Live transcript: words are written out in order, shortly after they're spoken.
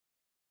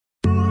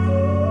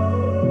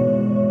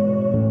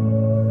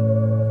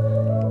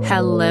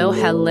Hello,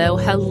 hello,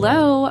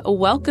 hello.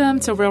 Welcome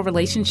to Real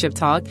Relationship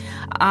Talk.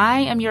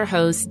 I am your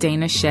host,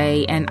 Dana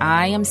Shea, and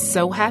I am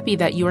so happy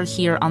that you are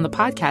here on the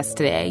podcast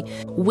today.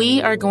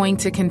 We are going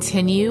to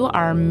continue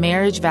our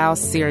marriage vows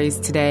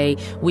series today.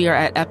 We are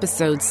at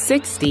episode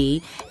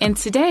 60, and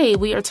today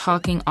we are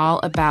talking all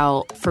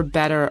about for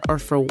better or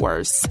for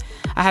worse.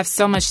 I have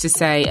so much to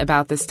say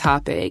about this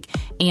topic,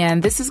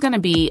 and this is going to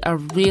be a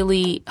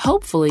really,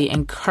 hopefully,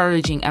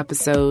 encouraging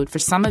episode for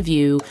some of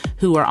you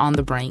who are on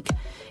the brink.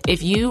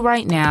 If you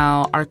right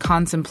now are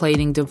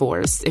contemplating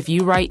divorce, if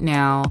you right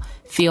now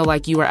feel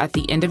like you are at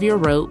the end of your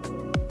rope,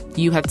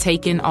 you have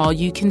taken all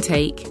you can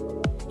take,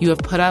 you have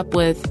put up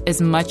with as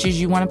much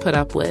as you want to put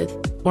up with,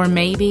 or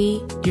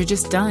maybe you're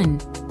just done.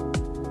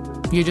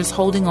 You're just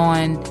holding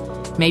on,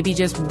 maybe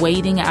just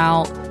waiting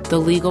out the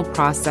legal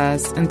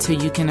process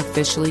until you can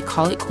officially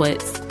call it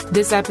quits.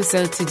 This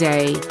episode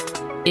today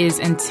is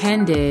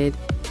intended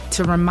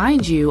to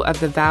remind you of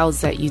the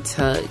vows that you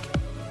took.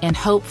 And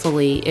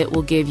hopefully it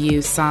will give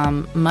you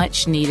some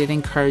much needed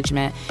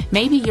encouragement.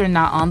 Maybe you're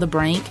not on the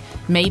brink.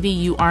 Maybe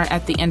you aren't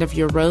at the end of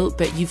your rope,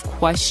 but you've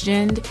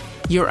questioned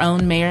your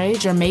own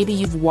marriage, or maybe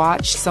you've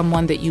watched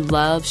someone that you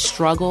love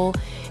struggle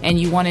and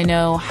you want to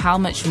know how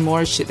much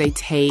more should they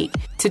take.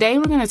 Today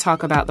we're going to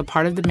talk about the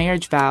part of the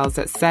marriage vows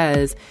that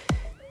says,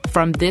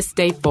 from this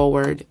day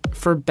forward,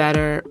 for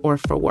better or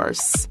for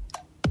worse.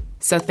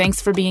 So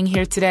thanks for being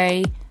here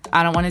today.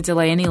 I don't want to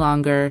delay any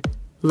longer.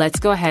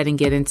 Let's go ahead and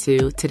get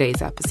into today's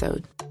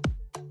episode.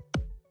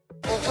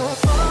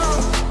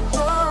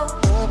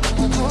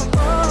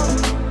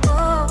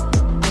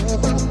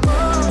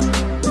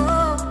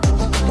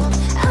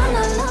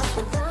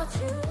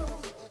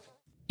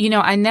 You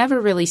know, I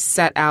never really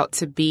set out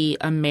to be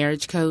a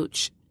marriage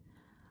coach.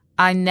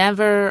 I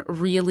never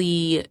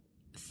really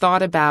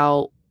thought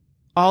about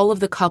all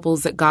of the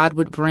couples that God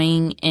would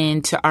bring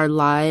into our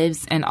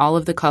lives and all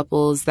of the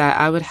couples that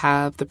I would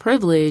have the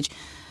privilege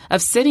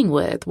of sitting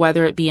with,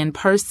 whether it be in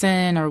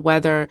person or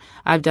whether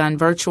I've done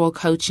virtual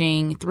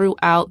coaching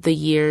throughout the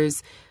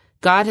years.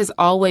 God has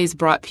always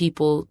brought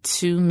people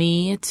to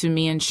me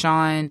and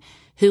Sean,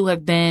 who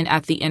have been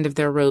at the end of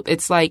their rope.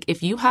 It's like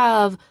if you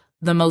have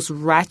the most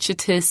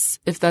ratchetest,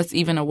 if that's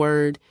even a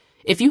word,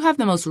 if you have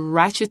the most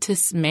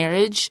ratchetest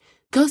marriage,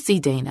 go see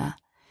Dana.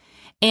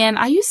 And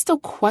I used to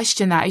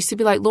question that. I used to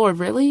be like, Lord,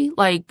 really?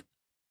 Like,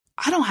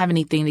 I don't have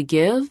anything to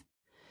give.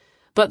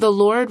 But the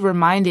Lord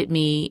reminded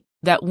me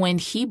that when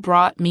he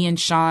brought me and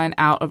Sean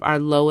out of our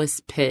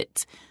lowest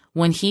pit,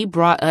 when he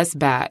brought us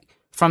back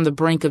from the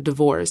brink of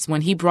divorce,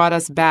 when he brought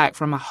us back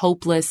from a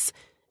hopeless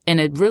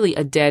and a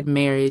dead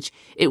marriage,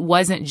 it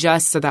wasn't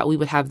just so that we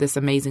would have this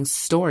amazing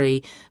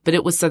story, but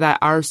it was so that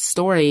our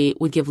story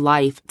would give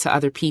life to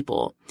other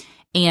people.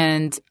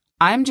 And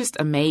I'm just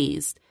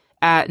amazed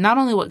at not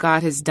only what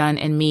God has done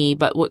in me,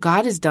 but what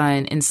God has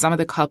done in some of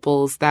the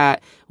couples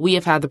that we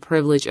have had the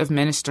privilege of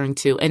ministering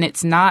to. And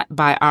it's not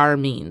by our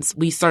means.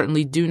 We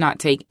certainly do not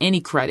take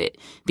any credit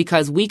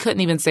because we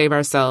couldn't even save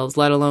ourselves,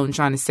 let alone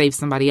trying to save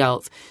somebody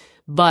else.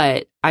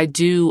 But I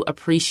do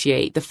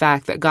appreciate the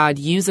fact that God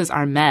uses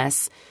our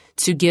mess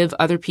to give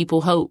other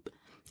people hope.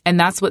 And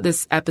that's what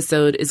this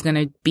episode is going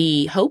to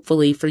be,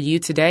 hopefully, for you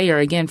today, or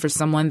again, for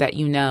someone that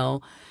you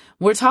know.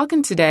 We're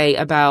talking today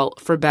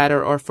about for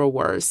better or for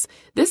worse.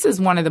 This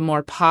is one of the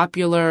more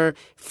popular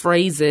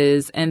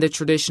phrases in the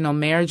traditional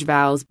marriage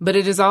vows, but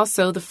it is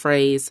also the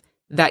phrase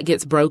that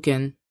gets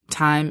broken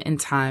time and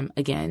time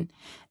again.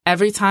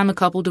 Every time a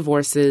couple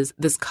divorces,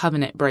 this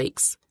covenant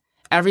breaks.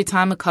 Every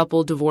time a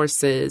couple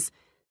divorces,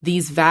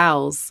 these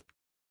vows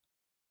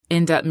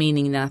end up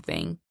meaning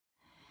nothing.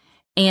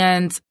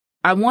 And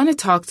I want to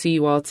talk to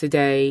you all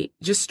today,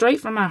 just straight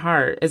from my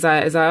heart, as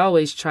I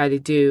always try to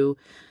do.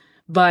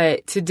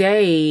 But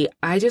today,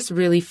 I just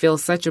really feel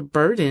such a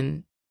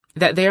burden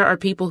that there are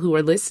people who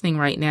are listening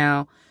right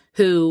now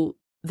who,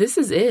 this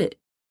is it.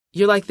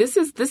 You're like, this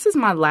is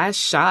my last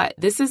shot.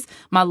 This is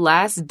my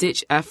last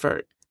ditch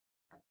effort.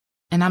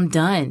 And I'm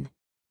done.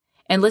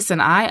 And listen,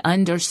 I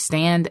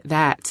understand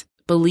that.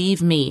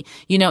 Believe me.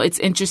 You know, it's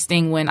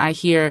interesting when I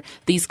hear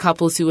these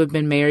couples who have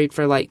been married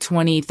for like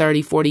 20,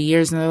 30, 40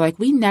 years, and they're like,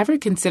 we never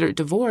considered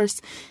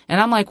divorce.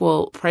 And I'm like,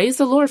 well, praise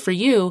the Lord for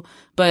you.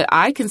 But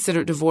I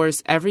considered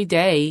divorce every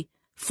day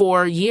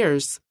for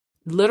years,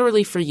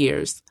 literally for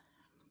years.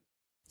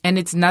 And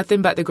it's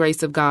nothing but the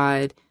grace of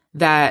God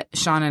that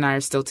Sean and I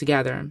are still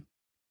together.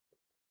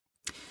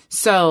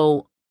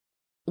 So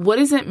what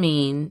does it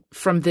mean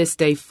from this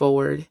day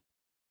forward?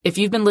 If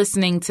you've been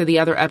listening to the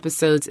other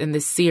episodes in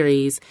this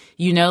series,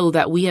 you know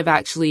that we have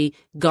actually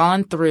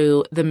gone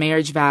through the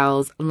marriage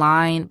vows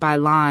line by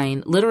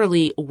line,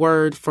 literally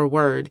word for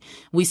word.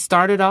 We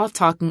started off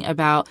talking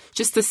about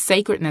just the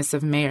sacredness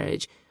of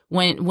marriage.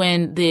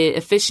 When the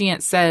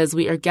officiant says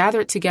we are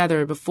gathered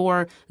together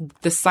before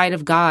the sight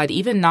of God,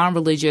 even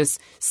non-religious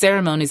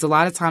ceremonies, a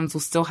lot of times will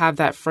still have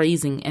that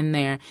phrasing in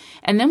there.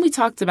 And then we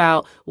talked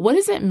about what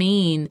does it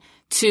mean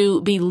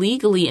to be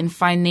legally and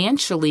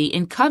financially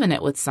in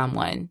covenant with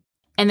someone.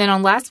 And then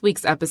on last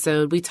week's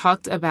episode, we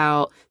talked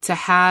about to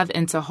have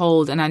and to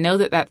hold. And I know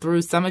that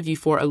threw some of you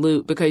for a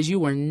loop because you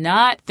were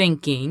not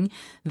thinking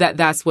that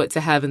that's what to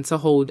have and to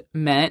hold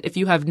meant. If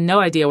you have no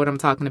idea what I'm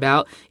talking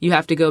about, you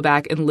have to go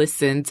back and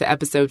listen to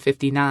episode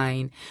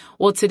 59.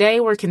 Well, today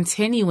we're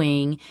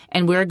continuing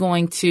and we're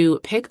going to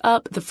pick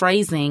up the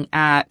phrasing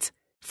at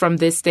from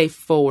this day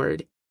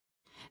forward.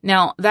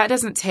 Now, that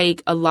doesn't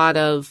take a lot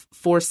of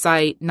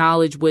foresight,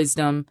 knowledge,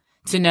 wisdom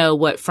to know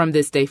what from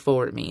this day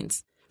forward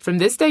means. From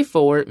this day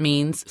forward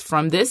means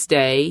from this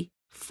day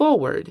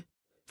forward,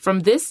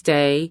 from this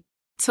day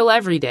till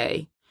every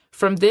day,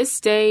 from this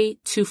day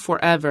to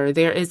forever.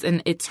 There is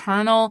an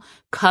eternal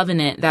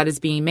covenant that is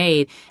being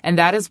made. And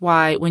that is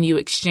why when you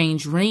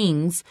exchange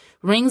rings,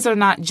 rings are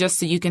not just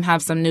so you can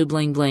have some new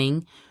bling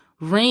bling.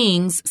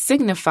 Rings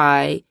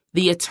signify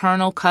the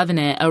eternal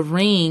covenant. A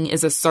ring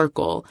is a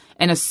circle,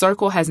 and a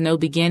circle has no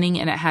beginning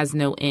and it has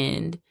no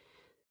end.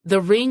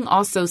 The ring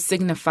also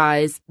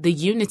signifies the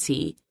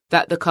unity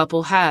that the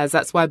couple has.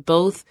 That's why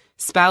both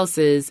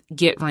spouses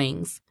get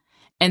rings.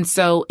 And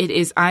so it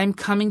is, I'm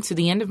coming to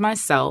the end of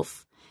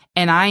myself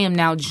and I am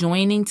now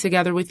joining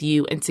together with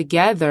you, and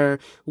together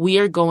we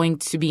are going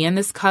to be in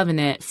this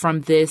covenant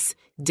from this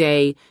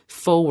day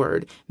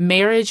forward.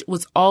 Marriage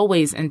was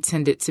always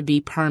intended to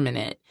be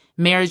permanent.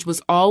 Marriage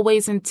was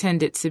always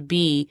intended to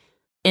be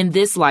in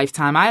this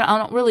lifetime. I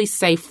don't really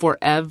say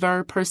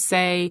forever per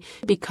se,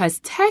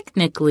 because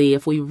technically,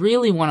 if we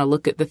really want to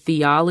look at the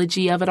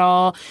theology of it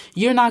all,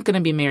 you're not going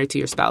to be married to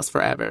your spouse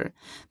forever.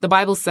 The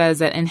Bible says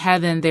that in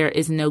heaven, there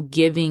is no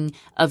giving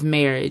of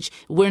marriage.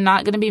 We're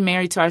not going to be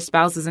married to our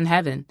spouses in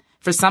heaven.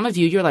 For some of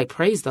you, you're like,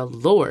 praise the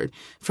Lord.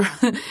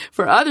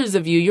 For others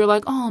of you, you're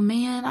like, oh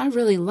man, I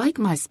really like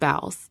my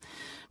spouse.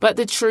 But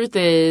the truth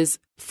is,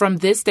 from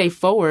this day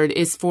forward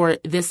is for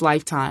this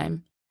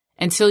lifetime.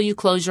 Until you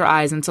close your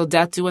eyes, until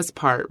death do us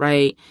part,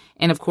 right?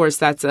 And of course,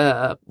 that's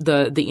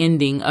the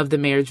ending of the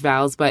marriage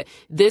vows. But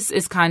this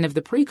is kind of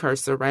the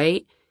precursor,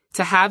 right?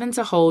 To have and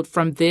to hold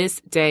from this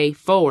day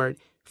forward,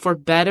 for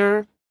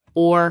better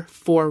or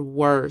for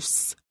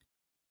worse.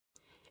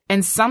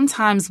 And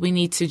sometimes we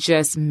need to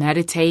just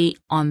meditate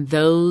on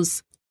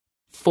those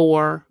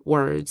 4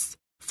 words: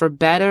 for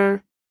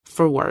better,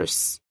 for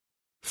worse.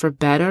 For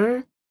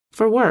better,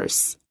 for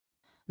worse.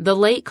 The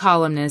late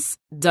columnist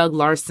Doug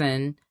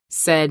Larson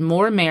said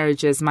more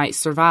marriages might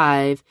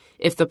survive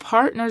if the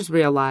partners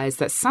realize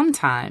that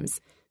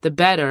sometimes the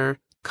better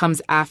comes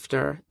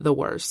after the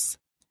worse.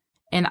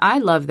 And I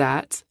love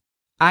that.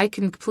 I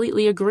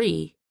completely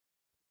agree.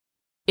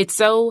 It's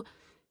so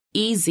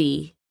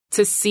easy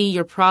to see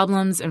your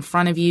problems in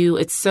front of you.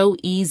 It's so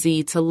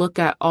easy to look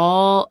at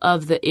all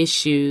of the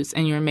issues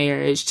in your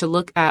marriage, to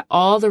look at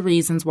all the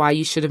reasons why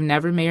you should have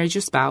never married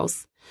your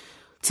spouse,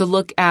 to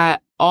look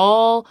at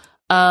all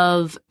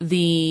of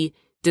the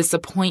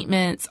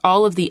disappointments,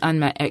 all of the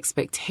unmet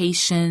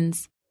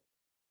expectations.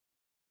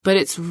 But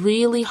it's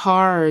really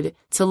hard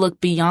to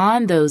look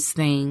beyond those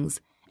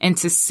things and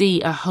to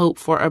see a hope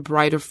for a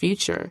brighter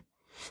future.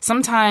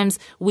 Sometimes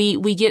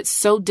we get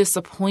so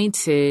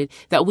disappointed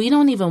that we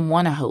don't even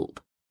want to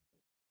hope.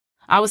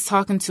 I was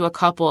talking to a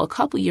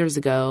couple years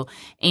ago,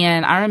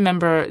 and I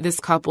remember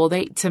this couple,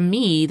 they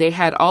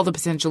had all the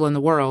potential in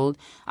the world.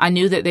 I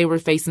knew that they were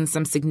facing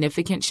some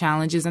significant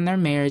challenges in their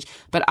marriage,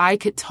 but I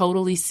could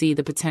totally see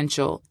the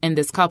potential in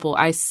this couple.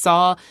 I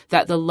saw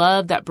that the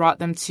love that brought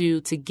them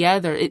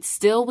together, it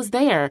still was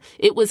there.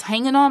 It was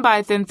hanging on by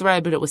a thin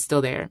thread, but it was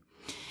still there.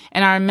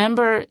 And I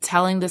remember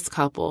telling this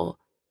couple,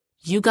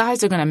 you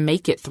guys are going to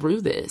make it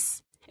through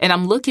this. And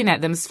I'm looking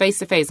at them face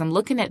to face. I'm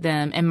looking at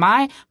them, and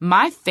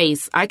my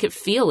face, I could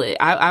feel it.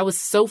 I was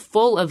so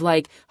full of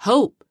like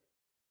hope.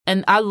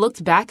 And I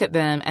looked back at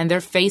them, and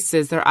their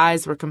faces, their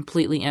eyes were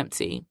completely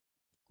empty.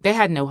 They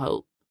had no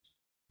hope.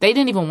 They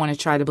didn't even want to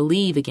try to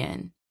believe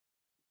again.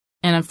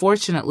 And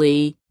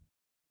unfortunately,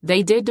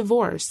 they did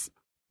divorce.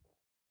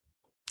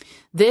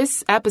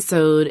 This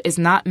episode is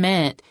not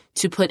meant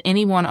to put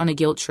anyone on a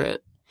guilt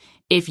trip.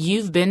 If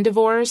you've been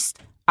divorced,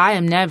 I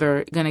am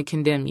never going to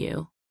condemn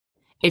you.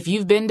 If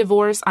you've been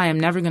divorced, I am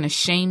never going to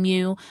shame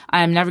you.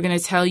 I am never going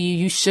to tell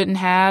you shouldn't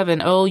have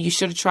and, oh, you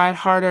should have tried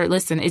harder.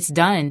 Listen, it's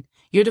done.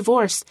 You're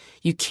divorced.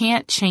 You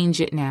can't change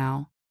it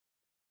now.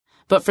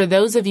 But for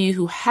those of you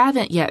who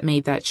haven't yet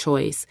made that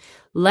choice,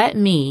 let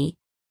me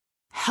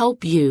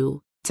help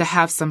you to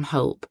have some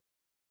hope.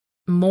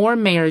 More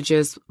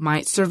marriages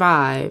might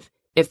survive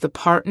if the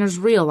partners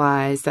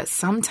realize that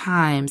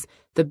sometimes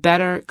the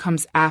better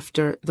comes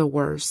after the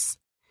worse.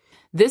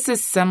 This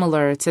is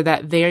similar to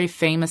that very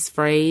famous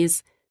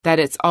phrase that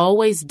it's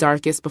always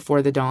darkest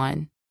before the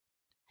dawn.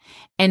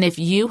 And if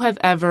you have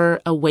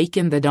ever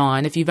awakened the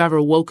dawn, if you've ever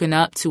woken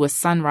up to a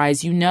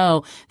sunrise, you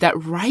know that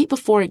right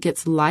before it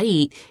gets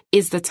light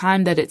is the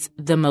time that it's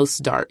the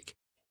most dark.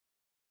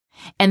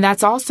 And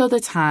that's also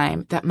the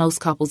time that most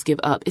couples give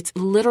up. It's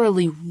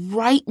literally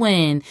right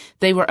when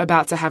they were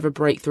about to have a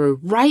breakthrough,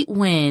 right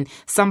when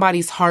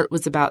somebody's heart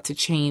was about to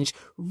change,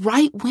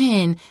 right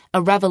when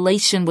a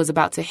revelation was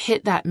about to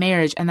hit that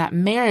marriage, and that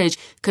marriage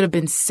could have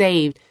been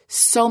saved.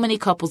 So many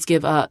couples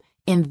give up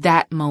in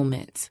that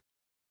moment.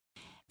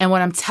 And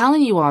what I'm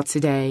telling you all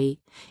today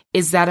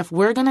is that if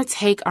we're going to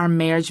take our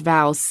marriage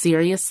vows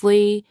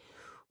seriously,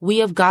 we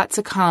have got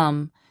to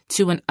come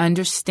to an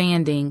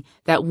understanding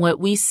that what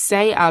we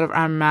say out of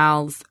our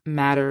mouths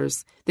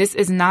matters. This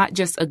is not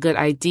just a good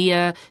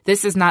idea.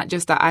 This is not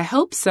just a, I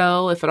hope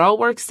so. If it all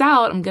works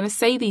out, I'm going to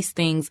say these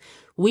things.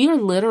 We are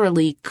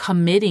literally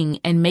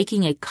committing and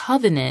making a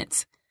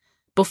covenant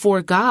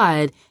before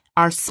God,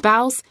 our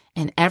spouse,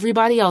 and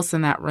everybody else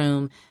in that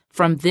room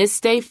from this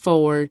day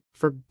forward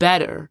for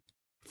better,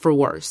 for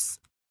worse.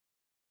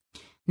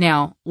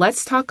 Now,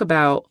 let's talk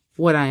about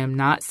what I am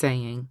not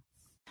saying.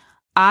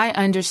 I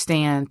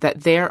understand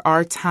that there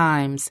are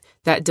times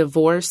that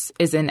divorce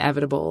is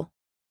inevitable.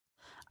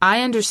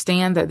 I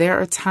understand that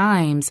there are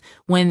times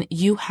when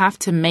you have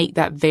to make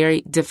that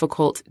very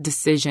difficult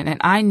decision. And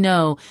I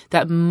know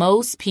that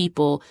most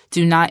people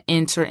do not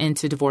enter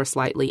into divorce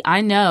lightly.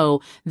 I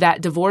know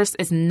that divorce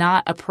is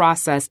not a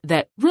process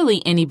that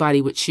really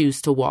anybody would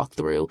choose to walk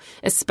through,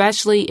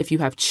 especially if you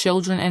have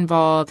children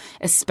involved,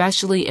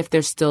 especially if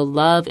there's still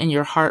love in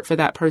your heart for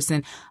that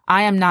person.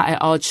 I am not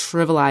at all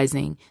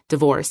trivializing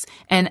divorce.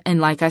 And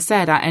like I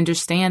said, I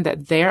understand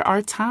that there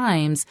are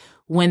times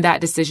when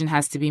that decision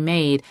has to be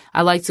made.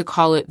 I like to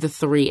call it the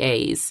 3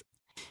 A's.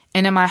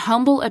 And in my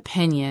humble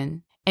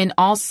opinion, and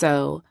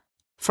also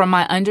from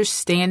my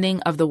understanding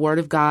of the Word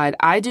of God,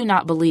 I do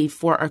not believe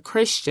for a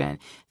Christian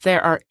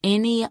there are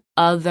any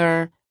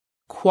other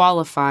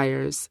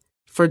qualifiers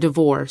for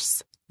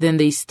divorce than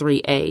these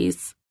 3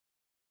 A's.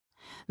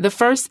 The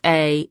first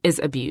A is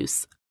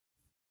abuse.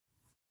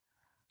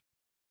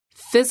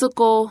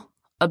 Physical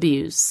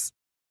abuse.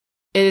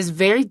 It is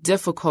very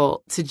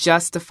difficult to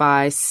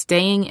justify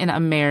staying in a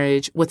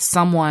marriage with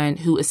someone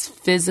who is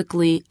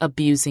physically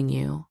abusing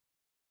you.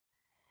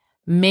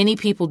 Many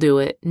people do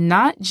it,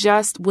 not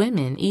just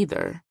women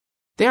either.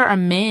 There are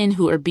men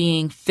who are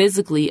being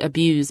physically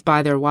abused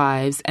by their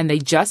wives, and they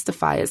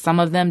justify it. Some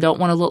of them don't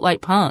want to look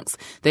like punks.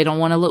 They don't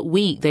want to look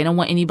weak. They don't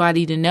want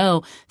anybody to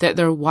know that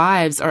their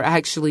wives are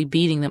actually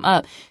beating them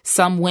up.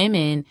 Some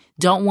women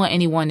don't want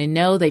anyone to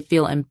know. They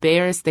feel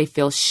embarrassed. They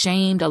feel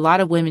shamed. A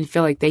lot of women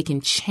feel like they can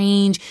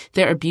change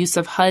their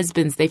abusive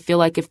husbands. They feel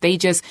like if they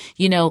just,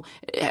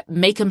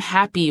 make them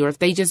happy, or if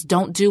they just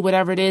don't do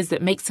whatever it is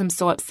that makes them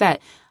so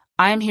upset.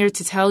 I am here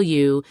to tell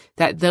you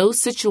that those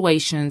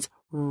situations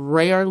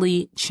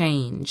rarely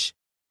change.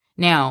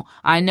 Now,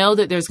 I know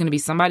that there's going to be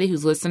somebody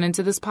who's listening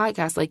to this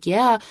podcast like,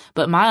 yeah,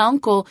 but my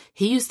uncle,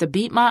 he used to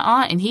beat my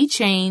aunt and he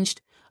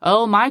changed.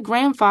 Oh, my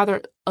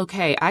grandfather.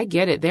 Okay, I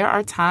get it. There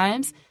are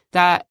times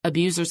that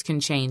abusers can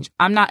change.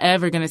 I'm not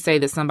ever going to say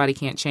that somebody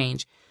can't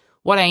change.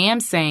 What I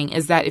am saying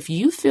is that if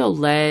you feel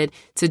led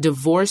to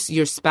divorce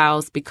your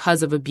spouse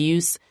because of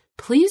abuse,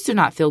 please do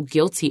not feel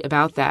guilty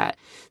about that.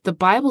 The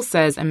Bible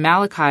says in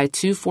Malachi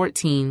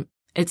 2:14,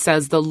 it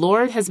says, "The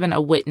Lord has been a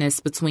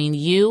witness between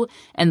you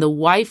and the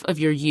wife of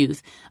your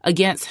youth,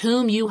 against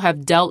whom you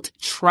have dealt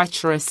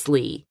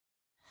treacherously,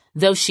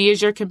 though she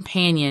is your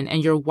companion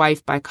and your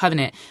wife by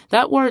covenant."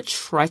 That word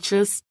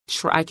treacherous,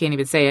 I can't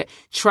even say it,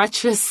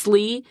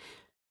 treacherously,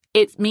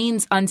 it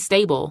means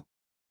unstable.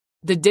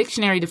 The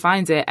dictionary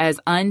defines it as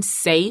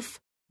unsafe,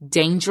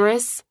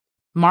 dangerous,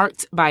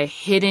 marked by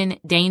hidden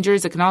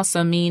dangers. It can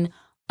also mean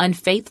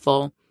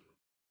unfaithful.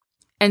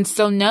 And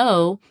so,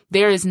 no,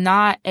 there is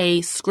not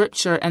a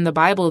scripture in the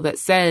Bible that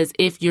says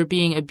if you're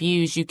being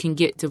abused, you can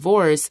get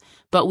divorced.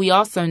 But we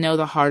also know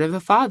the heart of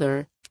the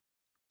Father.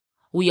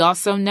 We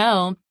also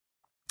know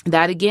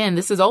that, again,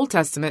 this is Old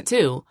Testament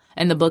too,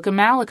 in the book of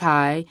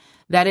Malachi,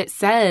 that it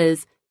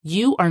says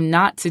you are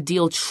not to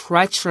deal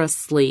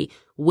treacherously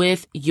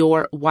with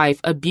your wife.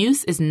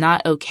 Abuse is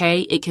not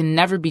okay. It can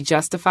never be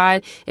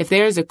justified. If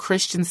there is a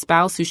Christian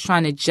spouse who's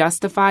trying to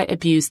justify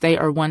abuse, they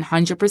are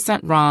 100%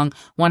 wrong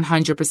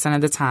 100%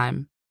 of the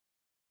time.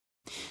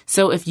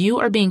 So if you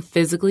are being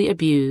physically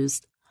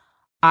abused,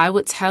 I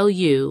would tell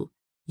you,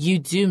 you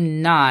do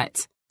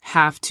not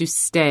have to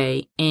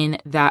stay in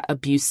that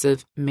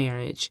abusive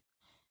marriage.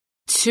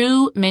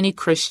 Too many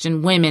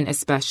Christian women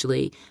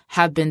especially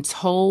have been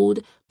told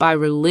by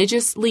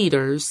religious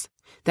leaders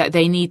that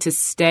they need to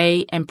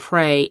stay and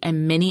pray,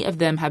 and many of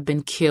them have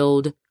been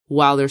killed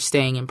while they're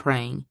staying and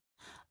praying.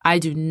 I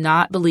do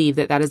not believe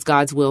that that is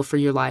God's will for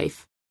your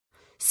life.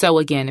 So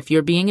again, if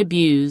you're being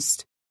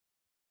abused,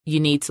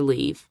 you need to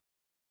leave.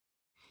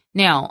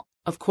 Now,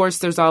 of course,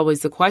 there's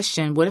always the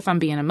question, what if I'm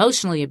being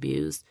emotionally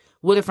abused?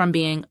 What if I'm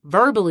being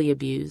verbally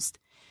abused?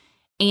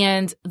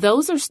 And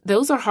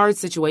those are hard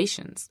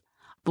situations.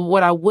 But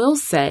what I will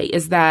say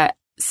is that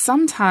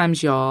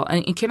sometimes, y'all,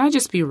 and can I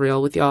just be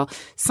real with y'all?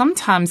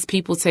 Sometimes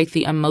people take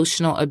the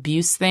emotional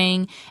abuse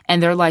thing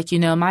and they're like,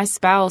 my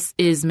spouse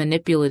is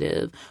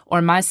manipulative,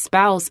 or my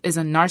spouse is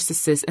a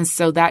narcissist, and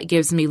so that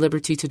gives me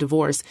liberty to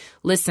divorce.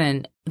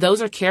 Listen,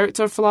 those are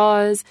character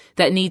flaws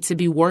that need to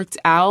be worked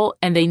out,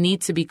 and they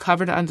need to be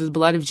covered under the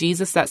blood of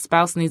Jesus. That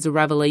spouse needs a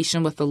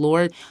revelation with the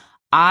Lord.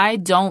 I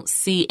don't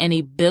see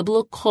any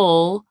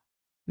biblical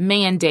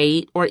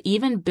mandate or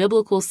even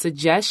biblical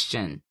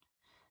suggestion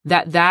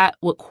that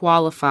would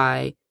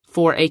qualify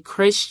for a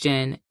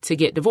Christian to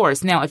get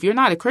divorced. Now, if you're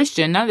not a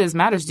Christian, none of this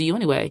matters to you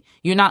anyway.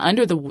 You're not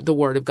under the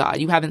word of God.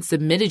 You haven't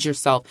submitted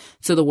yourself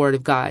to the word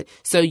of God.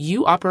 So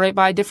you operate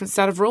by a different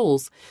set of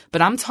rules.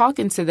 But I'm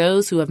talking to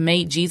those who have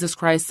made Jesus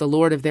Christ the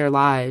Lord of their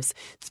lives.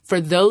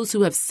 For those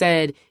who have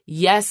said,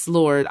 yes,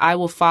 Lord, I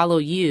will follow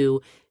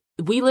you.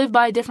 We live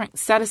by a different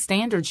set of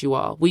standards, you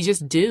all. We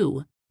just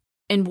do.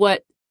 And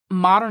what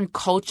modern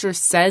culture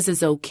says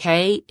is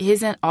okay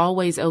isn't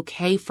always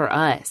okay for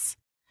us.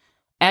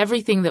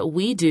 Everything that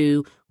we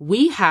do,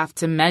 we have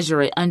to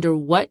measure it under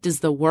what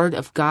does the Word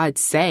of God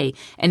say.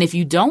 And if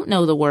you don't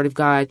know the Word of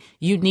God,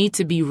 you need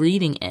to be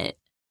reading it.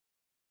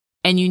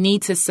 And you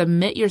need to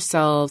submit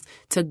yourselves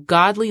to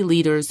godly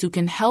leaders who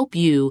can help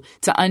you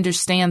to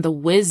understand the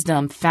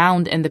wisdom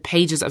found in the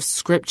pages of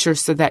Scripture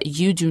so that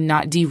you do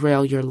not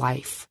derail your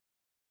life.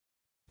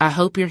 I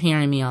hope you're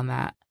hearing me on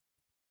that.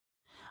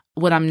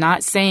 What I'm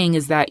not saying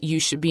is that you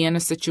should be in a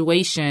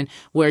situation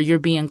where you're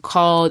being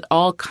called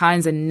all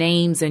kinds of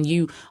names and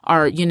you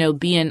are,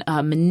 being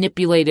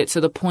manipulated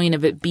to the point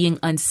of it being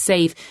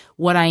unsafe.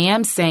 What I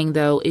am saying,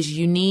 though, is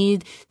you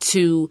need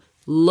to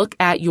look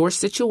at your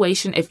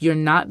situation if you're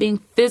not being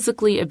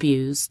physically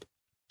abused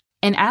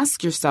and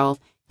ask yourself,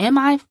 am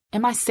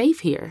I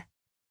safe here?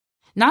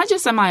 Not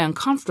just am I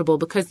uncomfortable,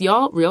 because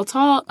y'all, real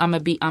talk,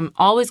 I'm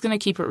always going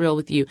to keep it real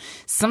with you.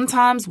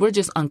 Sometimes we're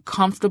just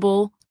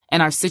uncomfortable in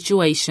our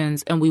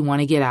situations and we want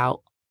to get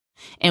out.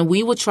 And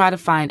we will try to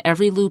find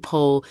every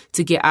loophole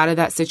to get out of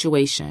that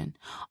situation.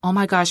 Oh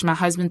my gosh, my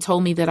husband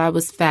told me that I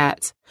was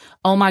fat.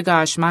 Oh my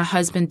gosh, my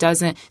husband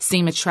doesn't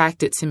seem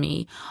attracted to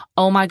me.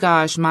 Oh my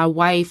gosh, my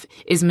wife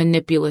is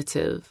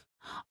manipulative.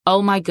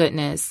 Oh my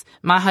goodness,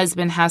 my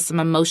husband has some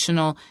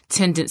emotional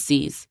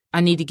tendencies.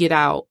 I need to get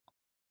out.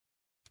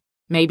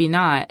 Maybe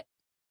not.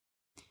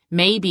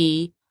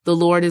 Maybe the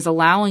Lord is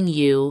allowing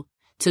you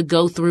to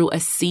go through a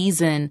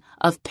season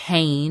of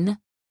pain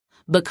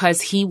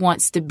because he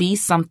wants to be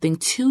something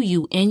to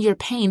you in your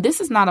pain.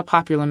 This is not a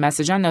popular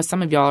message. I know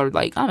some of y'all are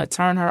like, I'm going to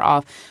turn her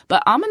off,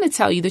 but I'm going to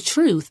tell you the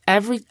truth.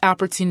 Every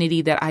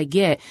opportunity that I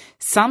get,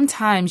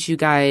 sometimes you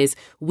guys,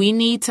 we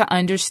need to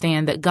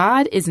understand that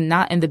God is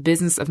not in the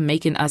business of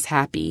making us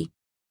happy.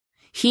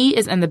 He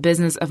is in the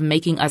business of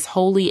making us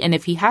holy. And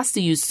if he has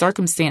to use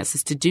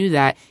circumstances to do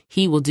that,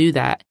 he will do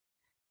that.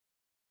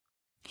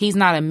 He's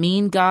not a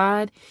mean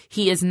God.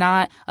 He is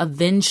not a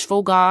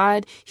vengeful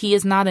God. He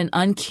is not an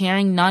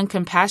uncaring,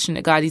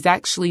 non-compassionate God. He's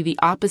actually the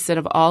opposite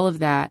of all of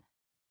that.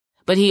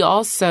 But he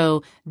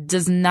also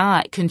does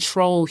not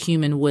control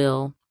human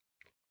will.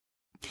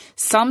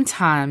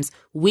 Sometimes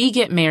we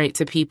get married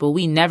to people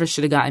we never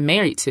should have gotten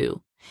married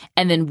to,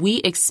 and then we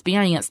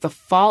experience the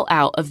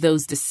fallout of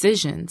those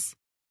decisions.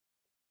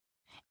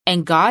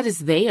 And God is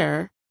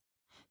there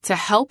to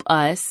help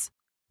us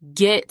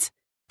get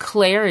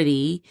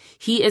clarity.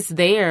 He is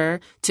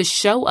there to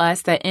show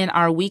us that in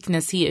our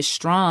weakness, he is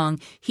strong.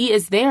 He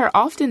is there.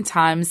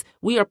 Oftentimes,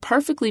 we are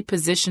perfectly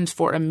positioned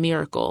for a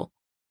miracle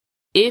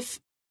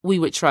if we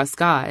would trust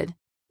God.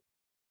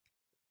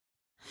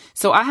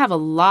 So I have a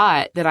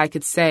lot that I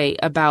could say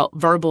about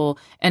verbal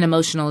and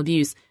emotional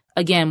abuse.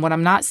 Again, what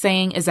I'm not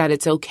saying is that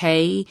it's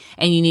okay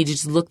and you need to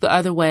just look the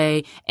other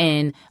way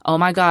and, oh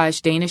my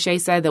gosh, Dana Shay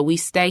said that we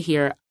stay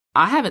here.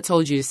 I haven't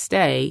told you to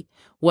stay.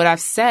 What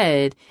I've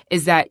said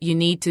is that you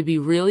need to be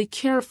really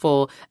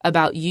careful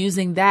about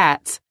using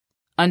that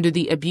under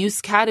the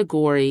abuse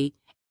category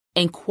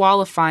and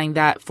qualifying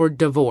that for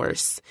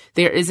divorce.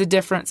 There is a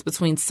difference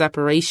between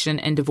separation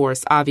and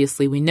divorce.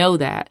 Obviously, we know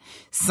that.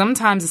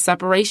 Sometimes a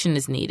separation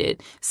is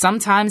needed.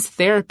 Sometimes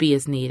therapy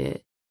is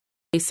needed.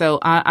 So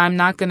I'm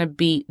not going to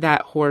beat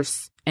that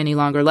horse any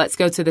longer. Let's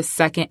go to the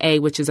second A,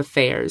 which is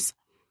affairs.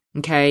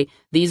 Okay,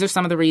 these are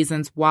some of the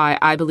reasons why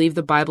I believe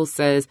the Bible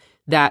says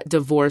that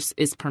divorce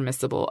is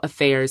permissible.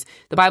 Affairs.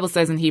 The Bible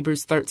says in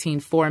Hebrews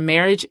 13:4,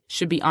 marriage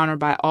should be honored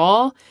by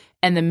all,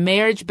 and the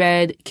marriage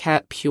bed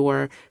kept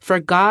pure, for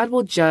God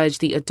will judge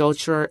the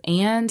adulterer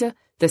and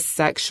the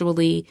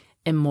sexually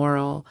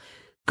immoral.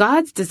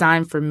 God's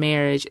design for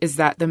marriage is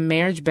that the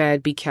marriage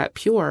bed be kept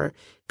pure.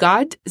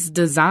 God's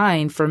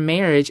design for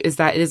marriage is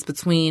that it is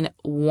between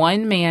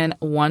one man,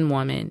 one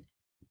woman,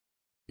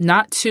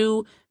 not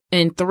 2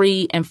 and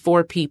 3 and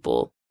 4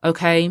 people,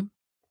 okay?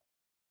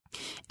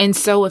 And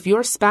so if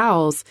your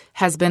spouse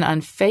has been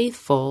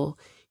unfaithful,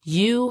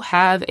 you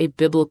have a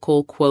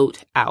biblical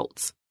quote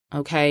out,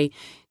 okay?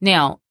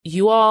 Now,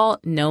 you all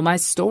know my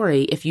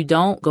story. If you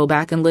don't, go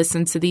back and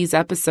listen to these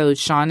episodes.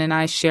 Sean and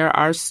I share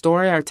our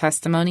story, our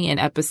testimony in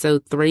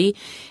episode 3,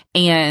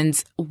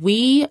 and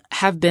we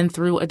have been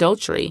through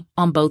adultery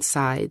on both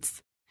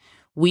sides.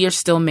 We are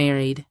still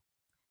married.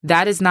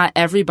 That is not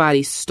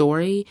everybody's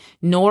story,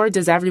 nor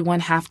does everyone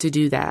have to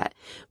do that.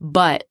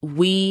 But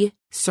we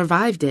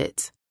survived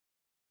it.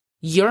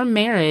 Your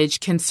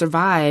marriage can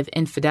survive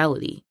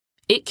infidelity.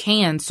 It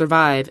can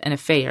survive an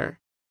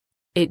affair.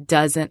 It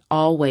doesn't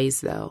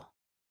always, though.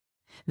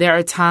 There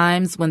are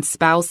times when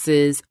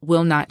spouses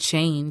will not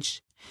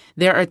change.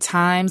 There are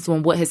times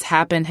when what has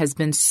happened has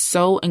been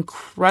so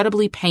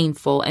incredibly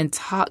painful and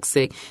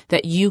toxic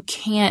that you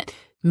can't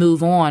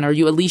move on, or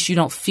at least you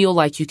don't feel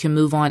like you can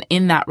move on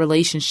in that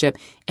relationship.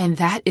 And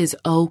that is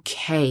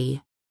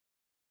okay.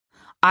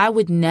 I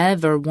would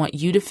never want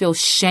you to feel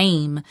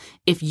shame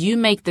if you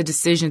make the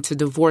decision to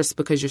divorce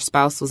because your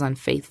spouse was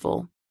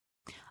unfaithful.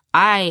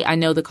 I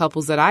know the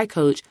couples that I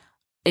coach,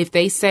 if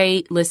they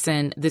say,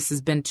 listen, this has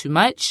been too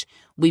much.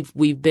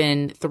 We've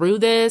been through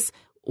this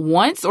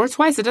once or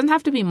twice. It doesn't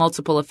have to be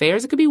multiple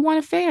affairs. It could be one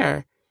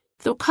affair.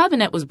 The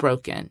covenant was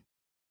broken.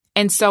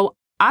 And so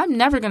I'm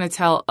never going to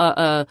tell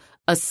a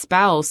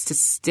spouse to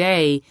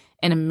stay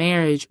in a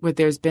marriage where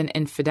there's been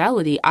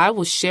infidelity. I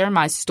will share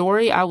my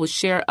story. I will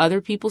share other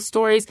people's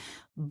stories.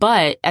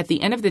 But at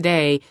the end of the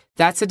day,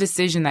 that's a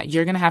decision that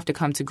you're going to have to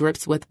come to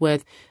grips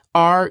with.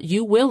 Are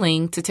you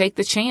willing to take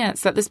the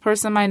chance that this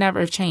person might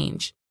never have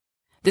changed?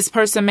 This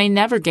person may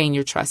never gain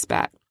your trust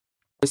back.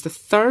 There's the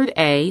third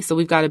A. So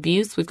we've got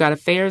abuse, we've got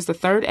affairs. The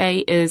third A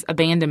is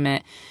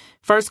abandonment.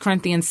 1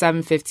 Corinthians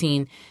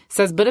 7:15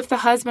 says, but if the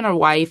husband or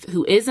wife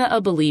who isn't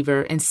a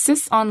believer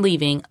insists on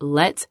leaving,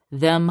 let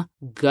them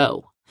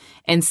go.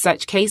 In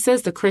such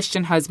cases, the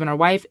Christian husband or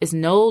wife is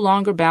no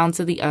longer bound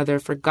to the other,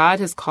 for God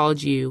has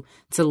called you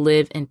to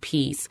live in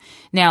peace.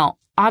 Now,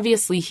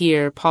 obviously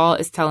here, Paul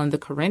is telling the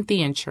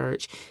Corinthian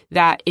church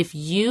that if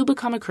you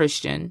become a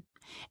Christian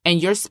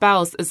and your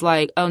spouse is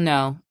like, oh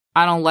no,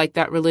 I don't like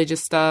that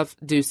religious stuff,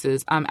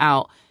 deuces, I'm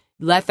out,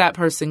 let that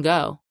person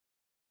go.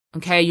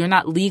 Okay, you're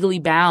not legally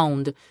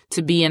bound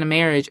to be in a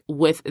marriage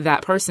with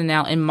that person.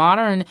 Now, in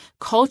modern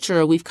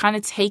culture, we've kind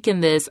of taken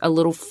this a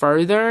little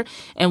further,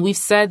 and we've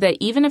said that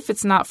even if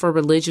it's not for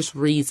religious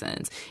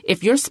reasons,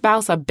 if your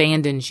spouse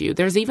abandons you,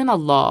 there's even a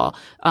law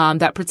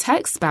that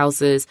protects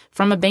spouses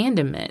from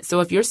abandonment.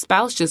 So if your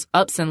spouse just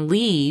ups and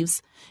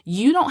leaves,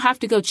 you don't have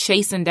to go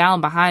chasing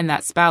down behind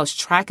that spouse,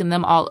 tracking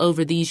them all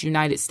over these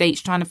United States,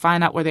 trying to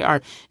find out where they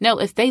are. No,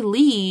 if they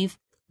leave,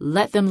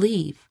 let them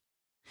leave.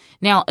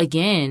 Now,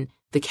 again,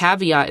 the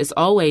caveat is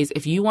always,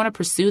 if you want to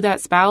pursue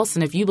that spouse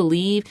and if you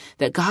believe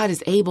that God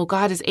is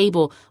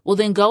able, well,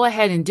 then go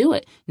ahead and do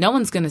it. No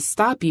one's going to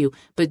stop you,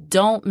 but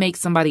don't make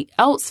somebody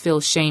else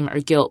feel shame or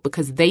guilt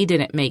because they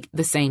didn't make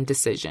the same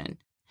decision.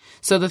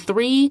 So the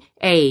 3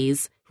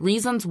 A's,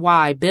 reasons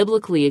why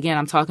biblically, again,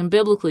 I'm talking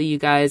biblically, you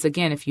guys,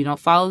 again, if you don't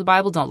follow the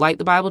Bible, don't like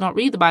the Bible, don't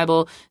read the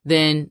Bible,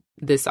 then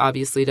this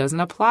obviously doesn't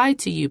apply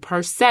to you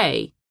per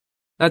se.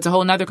 That's a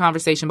whole nother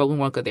conversation, but we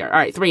won't go there. All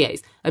right, 3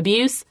 A's,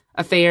 abuse,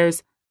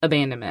 affairs,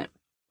 abandonment.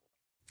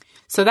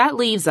 So that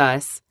leaves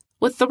us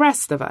with the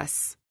rest of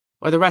us,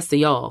 or the rest of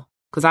y'all,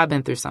 because I've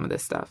been through some of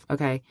this stuff,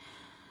 okay?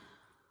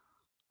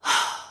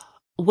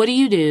 What do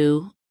you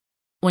do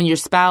when your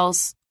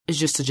spouse is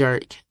just a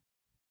jerk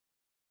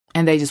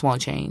and they just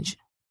won't change?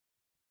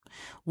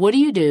 What do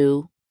you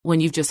do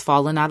when you've just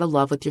fallen out of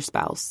love with your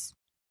spouse?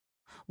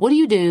 What do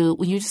you do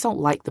when you just don't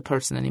like the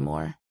person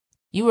anymore?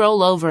 You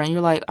roll over and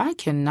you're like, I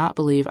cannot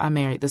believe I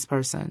married this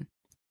person.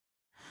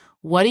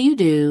 What do you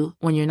do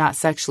when you're not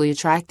sexually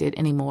attracted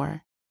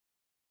anymore?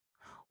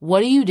 What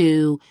do you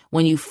do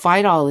when you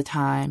fight all the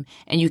time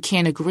and you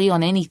can't agree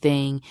on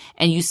anything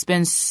and you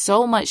spend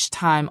so much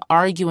time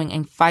arguing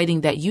and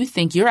fighting that you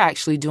think you're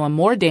actually doing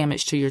more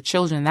damage to your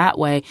children that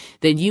way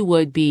than you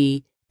would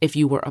be if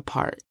you were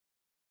apart?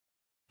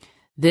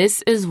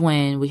 This is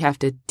when we have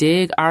to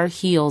dig our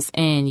heels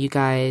in, you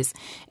guys,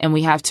 and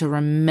we have to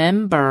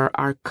remember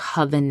our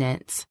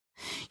covenant.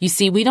 You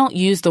see, we don't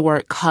use the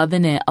word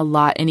covenant a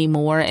lot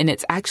anymore, and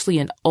it's actually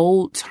an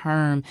old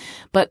term.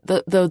 But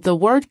the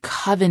word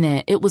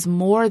covenant, it was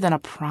more than a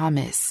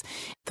promise.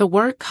 The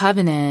word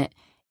covenant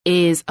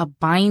is a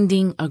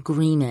binding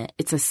agreement.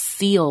 It's a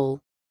seal,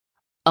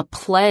 a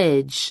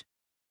pledge.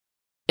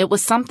 It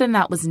was something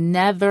that was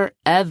never,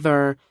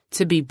 ever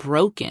to be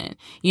broken.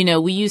 You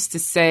know, we used to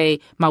say,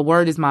 my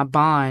word is my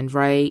bond,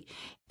 right?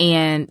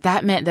 And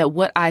that meant that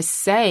what I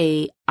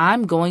say,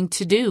 I'm going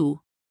to do.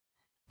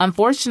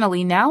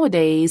 Unfortunately,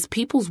 nowadays,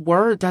 people's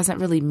word doesn't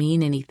really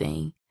mean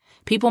anything.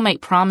 People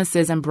make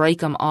promises and break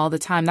them all the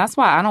time. That's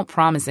why I don't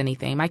promise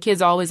anything. My kids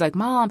are always like,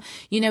 Mom,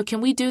 can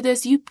we do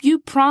this? You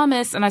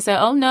promise. And I say,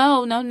 oh,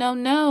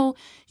 no.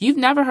 You've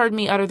never heard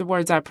me utter the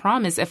words I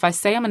promise. If I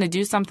say I'm going to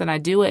do something, I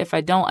do it. If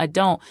I don't, I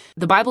don't.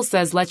 The Bible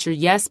says, let your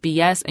yes be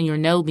yes and your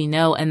no be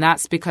no. And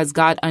that's because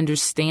God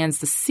understands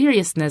the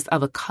seriousness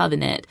of a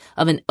covenant,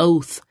 of an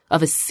oath,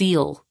 of a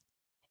seal.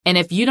 And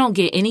if you don't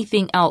get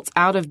anything else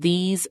out of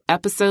these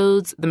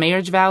episodes, the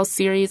Marriage Vows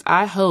series,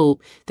 I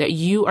hope that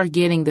you are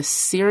getting the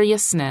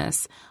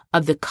seriousness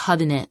of the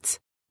covenant,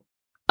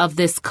 of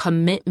this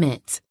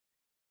commitment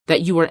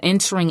that you are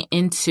entering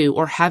into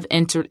or have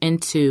entered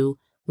into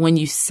when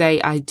you say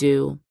I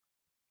do.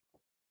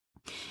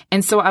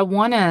 And so I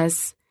want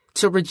us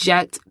to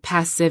reject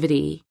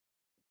passivity.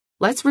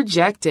 Let's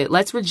reject it.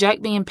 Let's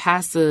reject being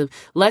passive.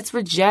 Let's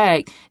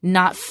reject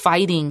not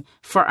fighting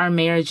for our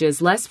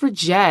marriages. Let's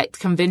reject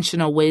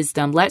conventional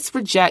wisdom. Let's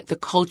reject the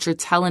culture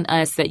telling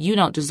us that you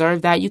don't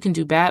deserve that. You can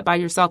do bad by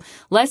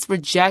yourself. Let's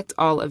reject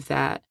all of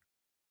that.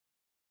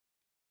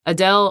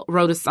 Adele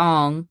wrote a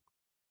song.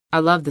 I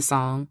love the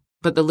song,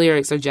 but the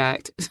lyrics are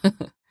jacked.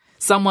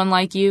 Someone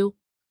like you.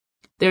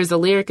 there's a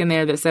lyric in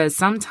there that says,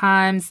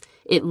 sometimes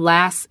it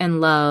lasts in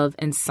love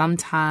and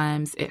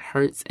sometimes it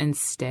hurts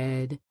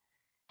instead.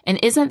 And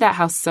isn't that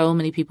how so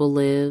many people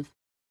live?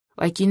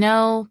 Like,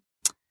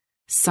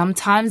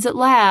 sometimes it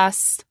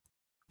lasts,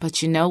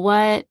 but you know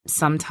what?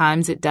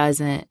 Sometimes it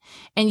doesn't.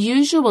 And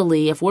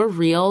usually, if we're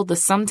real, the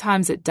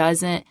sometimes it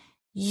doesn't,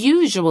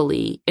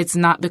 usually it's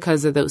not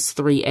because of those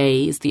 3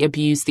 A's, the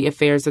abuse, the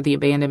affairs, or the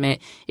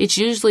abandonment. It's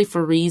usually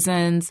for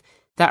reasons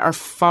that are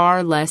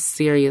far less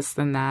serious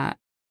than that.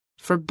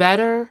 For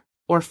better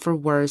or for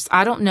worse.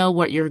 I don't know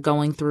what you're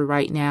going through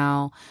right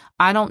now.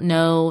 I don't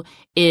know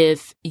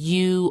if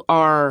you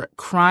are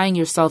crying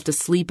yourself to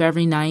sleep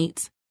every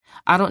night.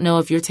 I don't know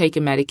if you're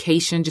taking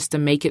medication just to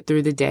make it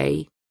through the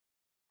day.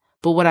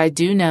 But what I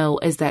do know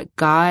is that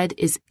God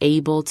is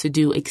able to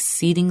do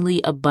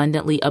exceedingly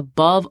abundantly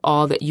above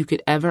all that you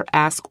could ever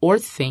ask or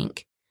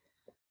think,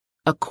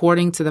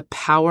 according to the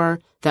power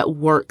that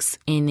works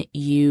in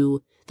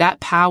you. That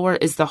power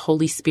is the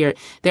Holy Spirit.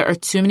 There are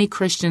too many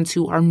Christians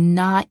who are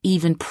not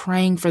even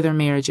praying for their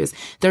marriages.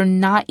 They're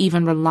not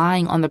even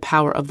relying on the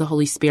power of the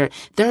Holy Spirit.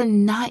 They're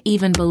not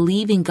even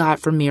believing God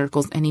for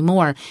miracles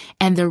anymore.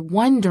 And they're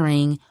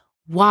wondering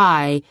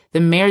why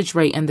the marriage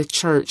rate in the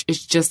church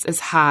is just as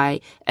high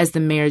as the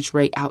marriage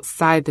rate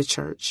outside the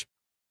church.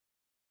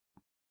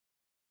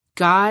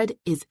 God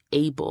is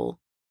able.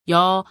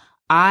 Y'all,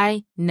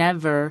 I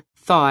never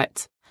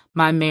thought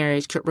my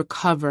marriage could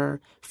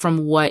recover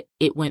from what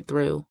it went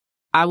through.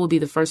 I will be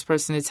the first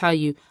person to tell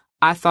you,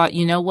 I thought,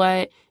 you know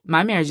what?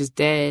 My marriage is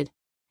dead.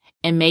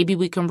 And maybe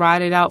we can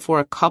ride it out for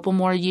a couple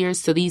more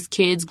years till these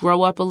kids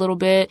grow up a little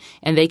bit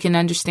and they can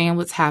understand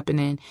what's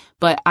happening.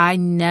 But I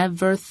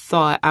never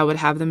thought I would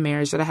have the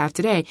marriage that I have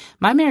today.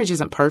 My marriage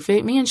isn't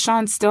perfect. Me and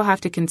Sean still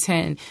have to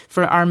contend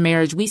for our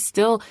marriage. We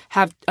still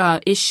have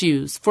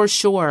issues, for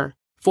sure.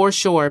 For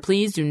sure.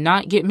 Please do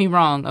not get me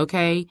wrong,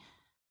 okay?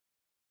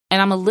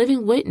 And I'm a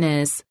living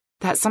witness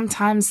that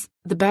sometimes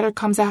the better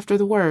comes after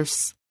the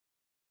worse.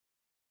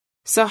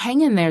 So hang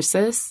in there,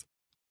 sis.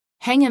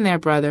 Hang in there,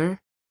 brother.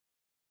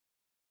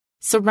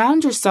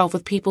 Surround yourself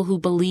with people who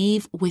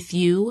believe with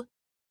you.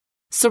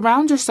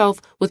 Surround yourself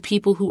with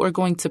people who are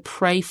going to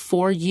pray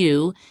for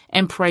you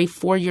and pray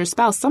for your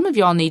spouse. Some of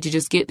y'all need to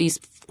just get these,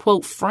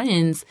 quote,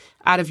 friends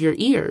out of your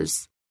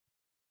ears.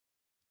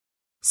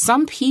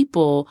 Some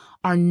people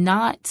are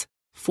not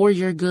for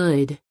your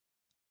good,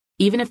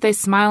 even if they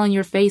smile in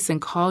your face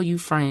and call you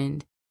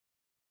friend.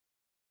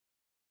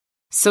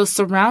 So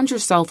surround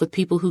yourself with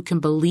people who can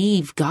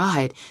believe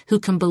God, who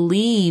can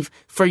believe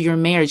for your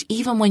marriage,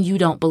 even when you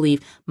don't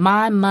believe.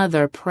 My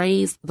mother,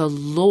 praise the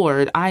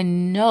Lord, I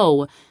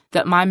know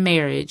that my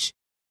marriage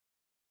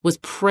was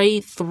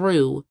prayed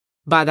through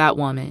by that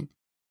woman.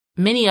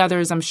 Many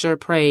others, I'm sure,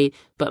 prayed,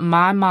 but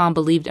my mom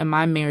believed in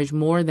my marriage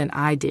more than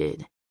I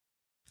did.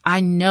 I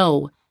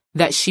know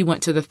that she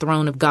went to the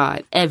throne of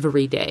God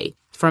every day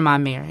for my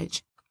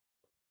marriage.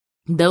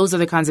 Those are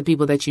the kinds of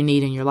people that you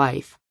need in your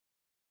life.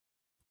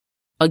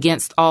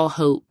 Against all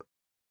hope,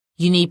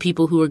 you need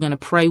people who are going to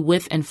pray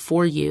with and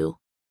for you.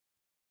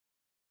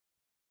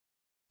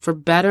 For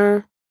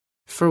better,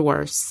 for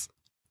worse,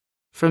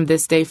 from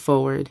this day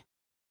forward,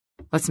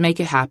 let's make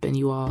it happen,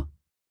 you all.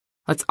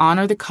 Let's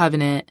honor the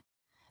covenant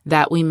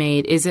that we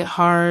made. Is it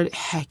hard?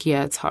 Heck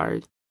yeah, it's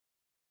hard.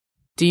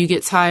 Do you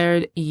get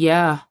tired?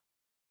 Yeah.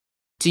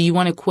 Do you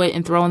want to quit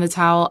and throw in the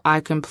towel? I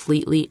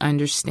completely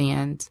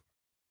understand.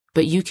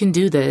 But you can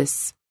do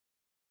this.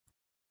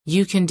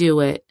 You can do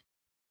it.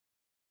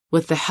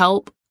 With the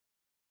help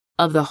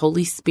of the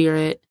Holy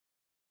Spirit,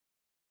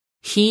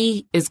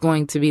 He is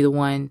going to be the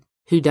one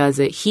who does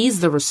it.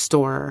 He's the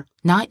restorer,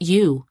 not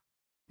you,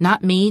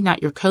 not me,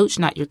 not your coach,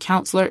 not your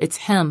counselor. It's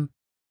Him.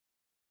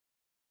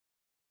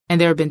 And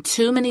there have been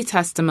too many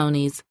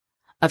testimonies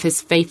of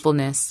His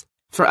faithfulness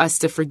for us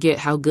to forget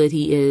how good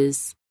He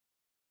is.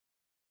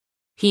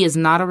 He is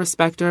not a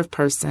respecter of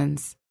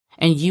persons,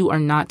 and you are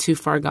not too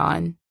far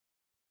gone.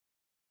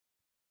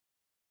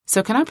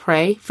 So can I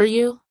pray for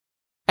you?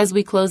 As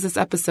we close this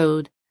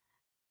episode,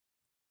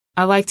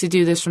 I like to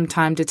do this from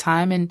time to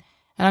time, and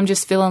I'm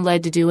just feeling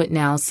led to do it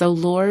now. So,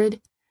 Lord,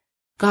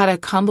 God, I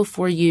come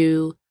before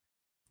you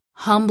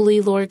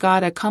humbly, Lord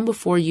God. I come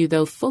before you,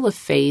 though, full of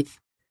faith,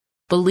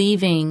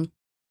 believing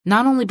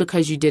not only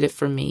because you did it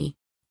for me,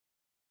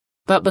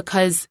 but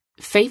because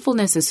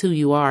faithfulness is who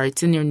you are.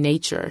 It's in your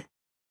nature.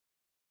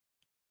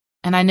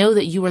 And I know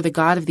that you are the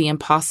God of the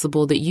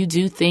impossible, that you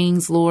do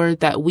things,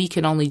 Lord, that we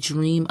can only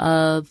dream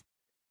of.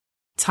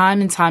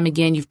 Time and time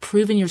again, you've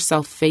proven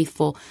yourself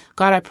faithful.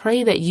 God, I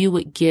pray that you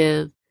would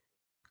give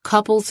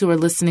couples who are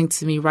listening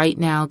to me right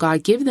now,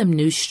 God, give them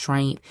new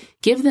strength.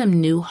 Give them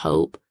new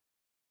hope.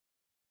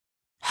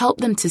 Help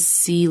them to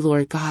see,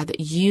 Lord God, that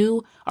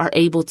you are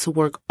able to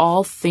work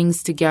all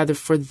things together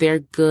for their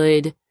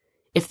good.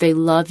 If they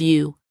love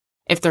you,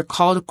 if they're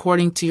called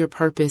according to your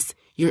purpose,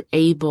 you're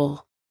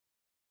able.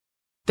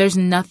 There's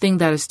nothing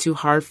that is too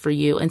hard for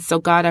you. And so,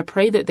 God, I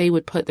pray that they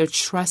would put their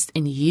trust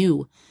in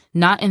you,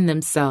 not in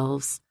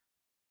themselves,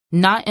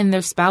 not in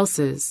their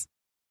spouses,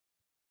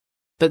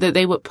 but that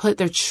they would put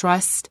their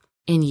trust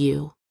in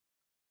you.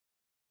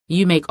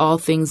 You make all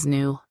things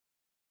new.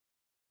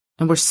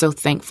 And we're so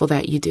thankful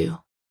that you do.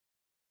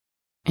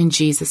 In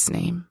Jesus'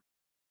 name,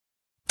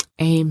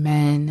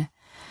 amen.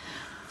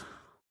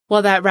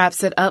 Well, that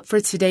wraps it up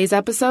for today's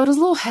episode. It was a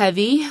little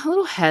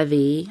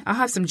heavy. I'll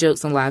have some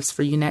jokes and laughs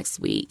for you next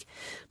week.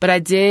 But I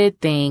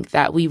did think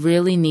that we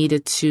really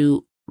needed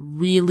to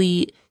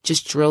really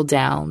just drill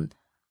down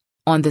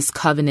on this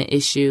covenant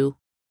issue.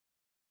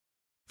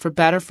 For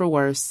better, for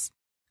worse.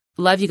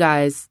 Love you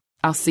guys.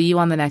 I'll see you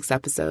on the next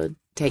episode.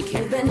 Take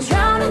care. You've been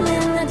drowning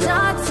in the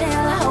dark till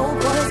I hope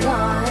was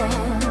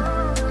gone.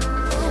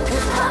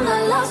 'Cause I'm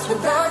not lost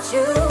without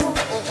you.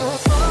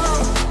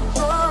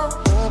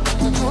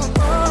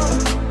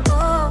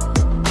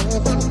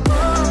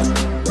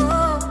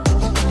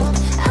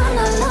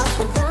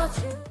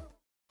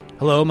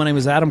 Hello, my name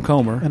is Adam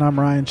Comer. And I'm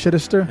Ryan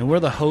Chittister. And we're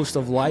the host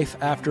of Life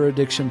After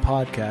Addiction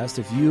podcast.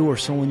 If you or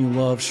someone you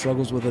love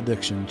struggles with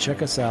addiction,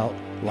 check us out,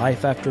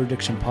 Life After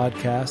Addiction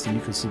podcast, and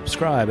you can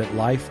subscribe at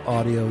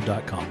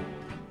lifeaudio.com.